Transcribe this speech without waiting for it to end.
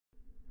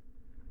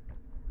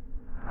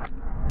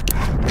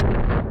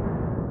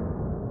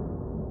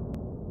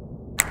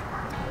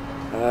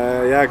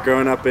Yeah,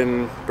 growing up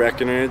in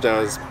Breckenridge,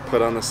 I was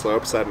put on the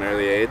slopes at an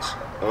early age.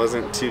 I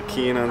wasn't too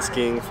keen on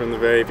skiing from the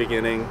very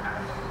beginning.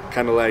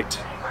 Kind of liked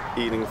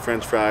eating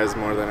French fries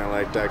more than I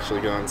liked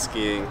actually going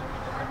skiing.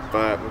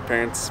 But my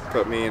parents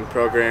put me in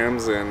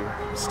programs and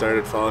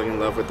started falling in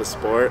love with the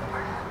sport.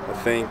 I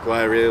think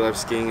why I really love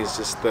skiing is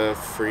just the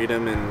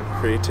freedom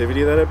and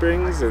creativity that it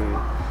brings, and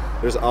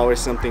there's always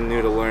something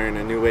new to learn,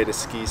 a new way to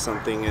ski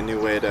something, a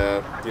new way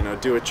to,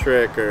 do a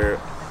trick, or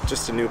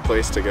just a new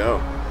place to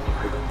go.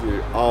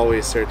 You're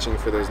always searching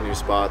for those new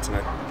spots, and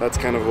that's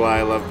kind of why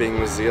I love being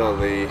with Zeal,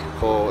 the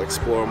whole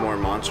explore more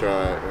mantra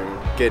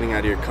and getting out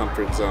of your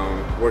comfort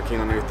zone,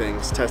 working on new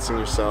things, testing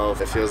yourself.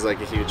 It feels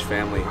like a huge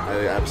family.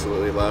 I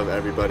absolutely love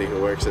everybody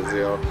who works at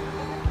Zeal,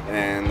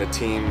 and the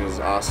team is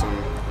awesome.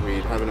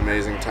 We have an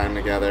amazing time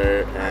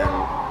together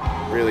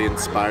and really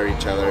inspire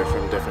each other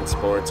from different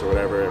sports or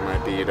whatever it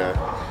might be to,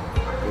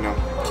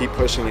 keep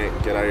pushing it,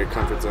 get out of your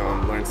comfort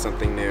zone, learn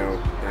something new,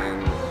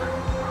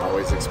 and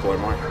always explore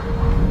more.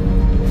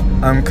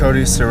 I'm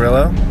Cody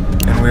Cirillo,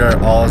 and we are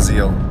all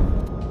Zeal.